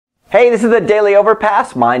Hey, this is the Daily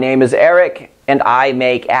Overpass. My name is Eric and I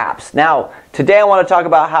make apps. Now, today I want to talk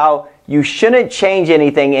about how you shouldn't change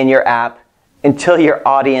anything in your app until your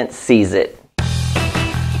audience sees it.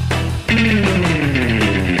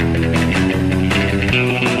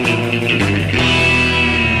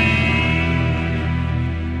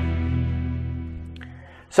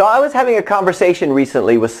 So I was having a conversation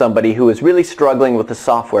recently with somebody who was really struggling with a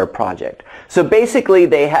software project. So basically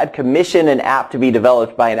they had commissioned an app to be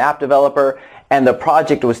developed by an app developer, and the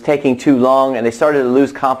project was taking too long, and they started to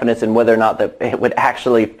lose confidence in whether or not that it would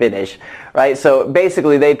actually finish, right? So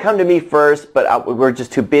basically they'd come to me first, but we're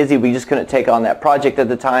just too busy. We just couldn't take on that project at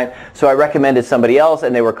the time. So I recommended somebody else,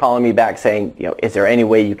 and they were calling me back saying, is there any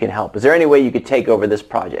way you can help? Is there any way you could take over this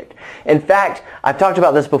project? In fact, I've talked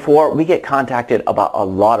about this before. We get contacted about a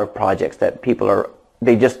lot of projects that people are,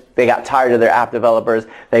 they got tired of their app developers.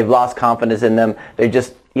 They've lost confidence in them. They're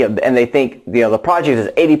just, and they think, the project is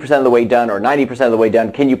 80% of the way done or 90% of the way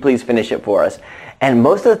done. Can you please finish it for us? And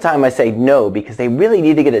most of the time I say no, because they really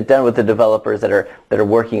need to get it done with the developers that are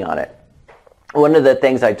working on it. One of the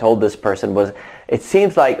things I told this person was, it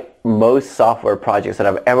seems like most software projects that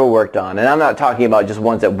I've ever worked on, and I'm not talking about just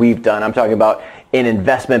ones that we've done, I'm talking about in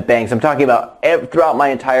investment banks, I'm talking about throughout my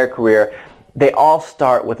entire career, they all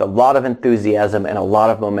start with a lot of enthusiasm and a lot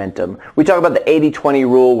of momentum. We talk about the 80-20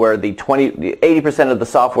 rule, where the 80% of the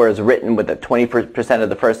software is written with the 20% of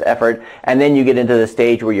the first effort, and then you get into the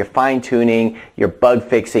stage where you're fine-tuning, you're bug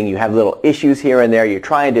fixing, you have little issues here and there, you're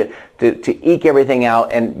trying to eke everything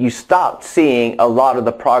out, and you stop seeing a lot of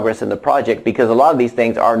the progress in the project because a lot of these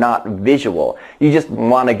things are not visual. You just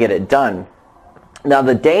want to get it done. Now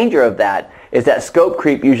the danger of that is that scope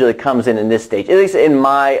creep usually comes in this stage, at least in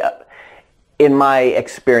my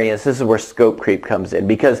experience. This is where scope creep comes in,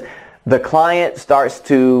 because the client starts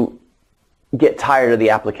to get tired of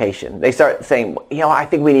the application. They start saying, I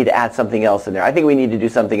think we need to add something else in there. I think we need to do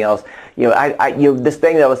something else. This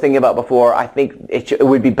thing that I was thinking about before, I think it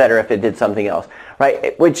would be better if it did something else,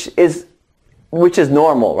 right? Which is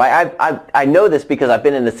normal, right? I know this because I've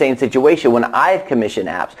been in the same situation when I've commissioned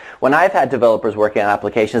apps, when I've had developers working on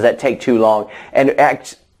applications that take too long, and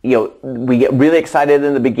we get really excited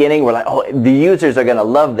in the beginning. We're like, oh, the users are going to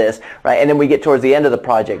love this, right? And then we get towards the end of the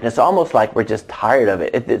project, and it's almost like we're just tired of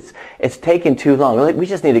it. It's taken too long. We're like, we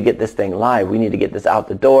just need to get this thing live. We need to get this out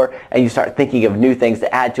the door, and you start thinking of new things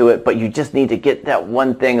to add to it, but you just need to get that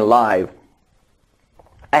one thing live.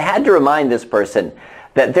 I had to remind this person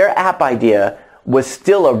that their app idea was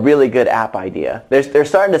still a really good app idea. They're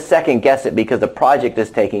starting to second guess it because the project is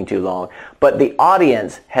taking too long, but the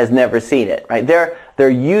audience has never seen it, right? Their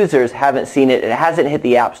users haven't seen it. It hasn't hit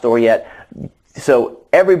the App Store yet. So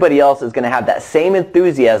everybody else is going to have that same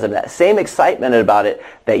enthusiasm, that same excitement about it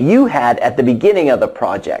that you had at the beginning of the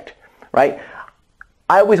project, right?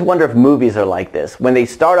 I always wonder if movies are like this. When they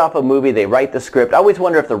start off a movie, they write the script. I always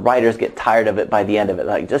wonder if the writers get tired of it by the end of it.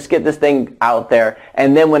 Like, just get this thing out there,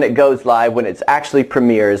 and then when it goes live, when it actually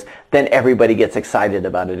premieres, then everybody gets excited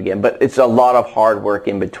about it again. But it's a lot of hard work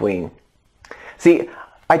in between. See,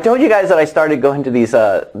 I told you guys that I started going to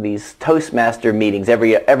these Toastmaster meetings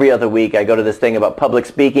every other week. I go to this thing about public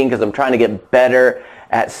speaking because I'm trying to get better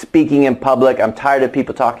at speaking in public. I'm tired of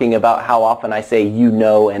people talking about how often I say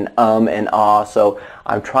and and ah, so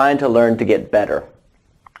I'm trying to learn to get better.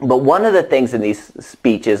 But one of the things in these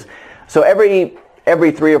speeches, so every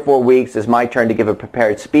 3 or 4 weeks is my turn to give a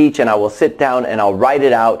prepared speech, and I will sit down and I'll write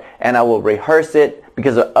it out and I will rehearse it.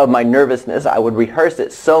 Because of my nervousness, I would rehearse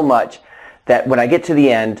it so much that when I get to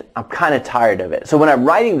the end, I'm kind of tired of it. So when I'm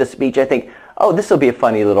writing the speech, I think, oh, this will be a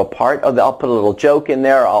funny little part. Oh, I'll put a little joke in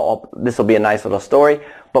there. This will be a nice little story.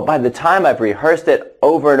 But by the time I've rehearsed it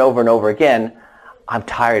over and over and over again, I'm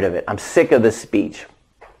tired of it. I'm sick of this speech.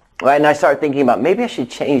 Right? And I start thinking about, maybe I should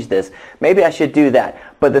change this. Maybe I should do that.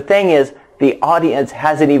 But the thing is, the audience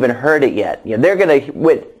hasn't even heard it yet. They're going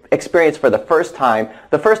to experience for the first time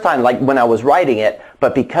like when I was writing it,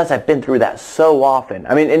 but because I've been through that so often.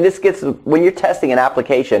 I mean, and this gets, when you're testing an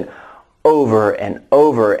application over and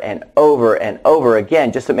over and over and over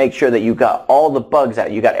again, just to make sure that you got all the bugs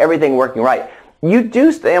out, you got everything working right,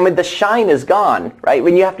 the shine is gone, right?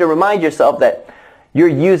 When you have to remind yourself that your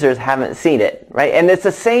users haven't seen it, right? And it's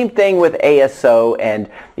the same thing with ASO, and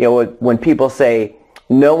when people say,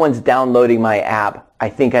 no one's downloading my app, I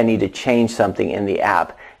think I need to change something in the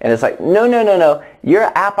app. And it's like, no. Your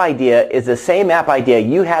app idea is the same app idea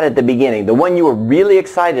you had at the beginning, the one you were really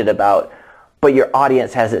excited about, but your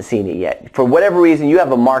audience hasn't seen it yet. For whatever reason, you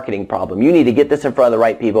have a marketing problem. You need to get this in front of the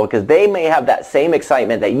right people because they may have that same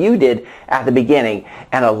excitement that you did at the beginning.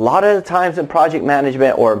 And a lot of the times in project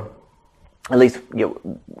management, or at least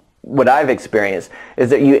what I've experienced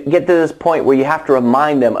is that you get to this point where you have to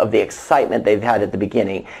remind them of the excitement they've had at the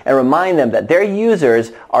beginning and remind them that their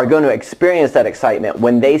users are going to experience that excitement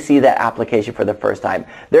when they see that application for the first time.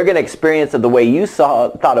 They're going to experience it the way you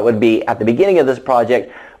thought it would be at the beginning of this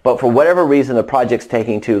project, but for whatever reason the project's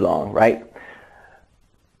taking too long, right?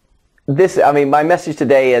 My message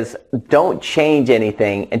today is don't change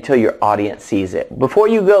anything until your audience sees it. Before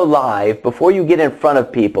you go live, before you get in front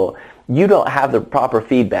of people, you don't have the proper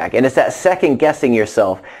feedback. And it's that second guessing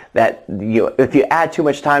yourself that if you add too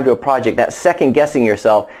much time to a project, that second guessing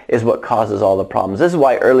yourself is what causes all the problems. This is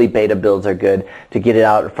why early beta builds are good, to get it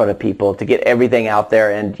out in front of people, to get everything out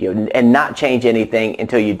there and not change anything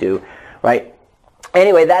until you do, right?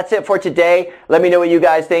 Anyway, that's it for today. Let me know what you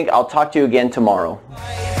guys think. I'll talk to you again tomorrow.